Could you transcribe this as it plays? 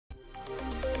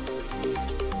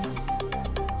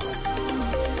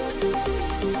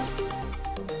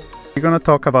We're gonna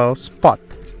talk about Spot.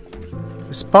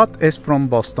 Spot is from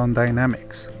Boston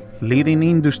Dynamics, leading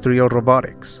industry of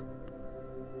robotics.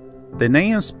 The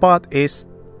name Spot is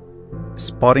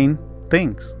spotting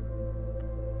things,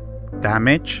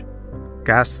 damage,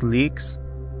 gas leaks,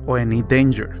 or any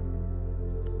danger.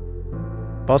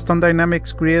 Boston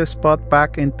Dynamics created Spot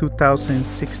back in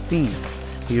 2016.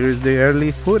 Here is the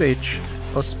early footage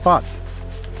of Spot.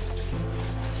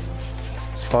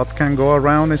 Spot can go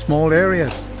around small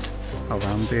areas,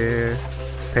 around the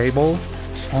table,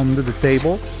 under the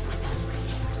table.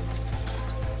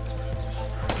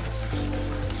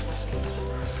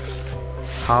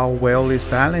 How well is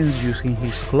balanced using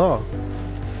his claw.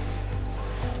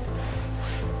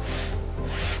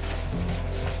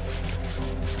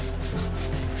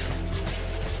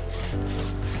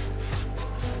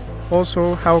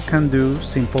 Also, how can do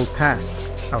simple tasks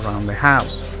around the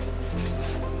house.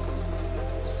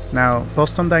 Now,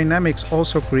 Boston Dynamics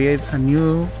also create a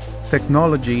new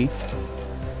technology,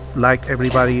 like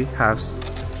everybody has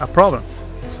a problem,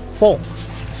 fall.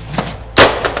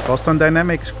 Boston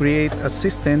Dynamics create a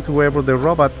system where the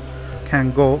robot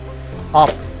can go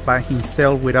up by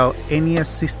himself without any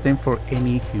assistance for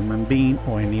any human being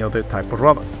or any other type of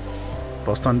robot.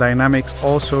 Boston Dynamics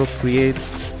also create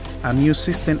a new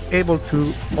system able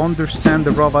to understand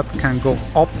the robot can go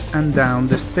up and down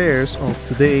the stairs. Of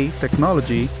today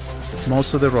technology,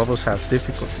 most of the robots have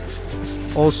difficulties.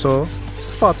 Also,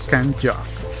 Spot can jog.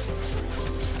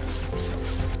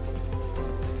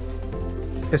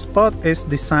 Spot is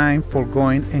designed for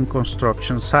going in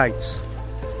construction sites.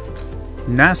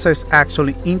 NASA is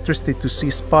actually interested to see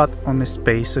Spot on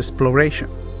space exploration.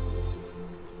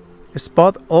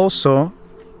 Spot also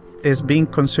is being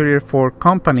considered for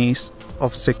companies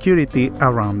of security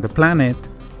around the planet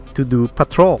to do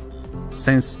patrol,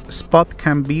 since Spot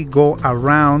can go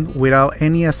around without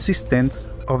any assistance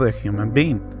of the human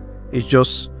being. It's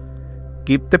just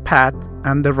give the pad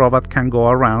and the robot can go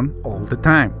around all the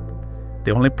time.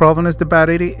 The only problem is the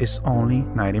battery is only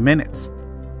 90 minutes.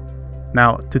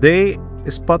 Now, today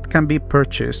Spot can be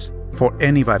purchased for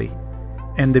anybody.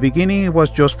 In the beginning it was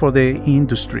just for the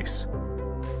industries.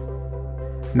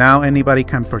 Now anybody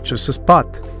can purchase a Spot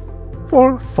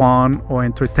for fun or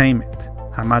entertainment.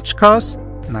 How much cost?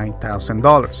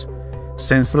 $9,000.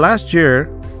 Since last year,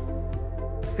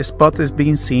 Spot is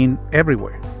being seen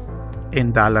everywhere.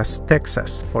 In Dallas,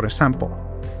 Texas, for example,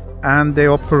 and the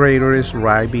operator is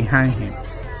right behind him.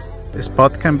 The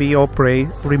Spot can be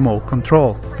operated remote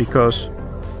control because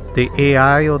the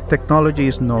AI or technology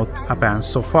is not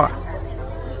advanced so far.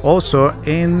 Also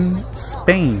in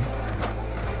Spain,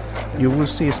 you will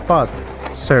see Spot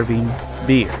serving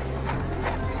beer.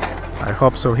 I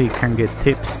hope so he can get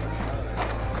tips.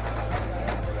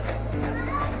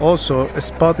 Also,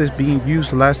 Spot is being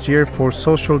used last year for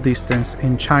social distance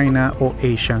in China or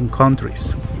Asian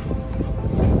countries.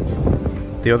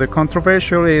 The other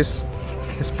controversial is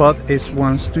Spot is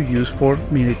wants to use for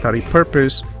military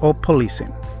purpose or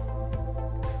policing.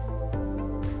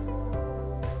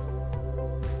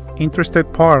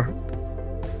 Interested part.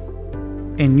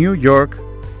 In New York,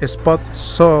 Spot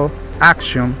saw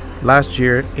action last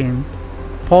year in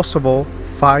possible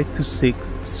 5 to 6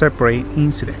 separate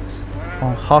incidents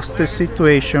on hostage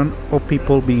situation or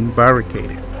people being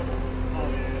barricaded,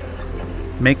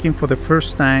 making for the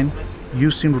first time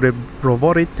using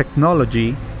robotic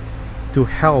technology to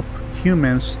help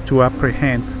humans to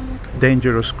apprehend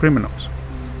dangerous criminals.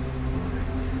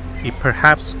 It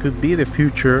perhaps could be the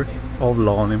future of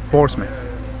law enforcement.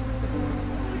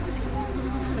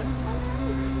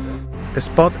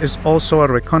 Spot is also a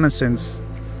reconnaissance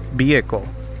vehicle,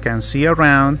 can see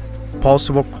around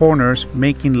possible corners,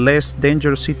 making less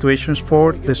dangerous situations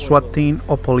for the SWAT team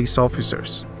or police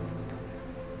officers.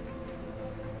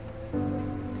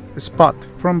 Spot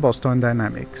from Boston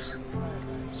Dynamics.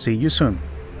 See you soon.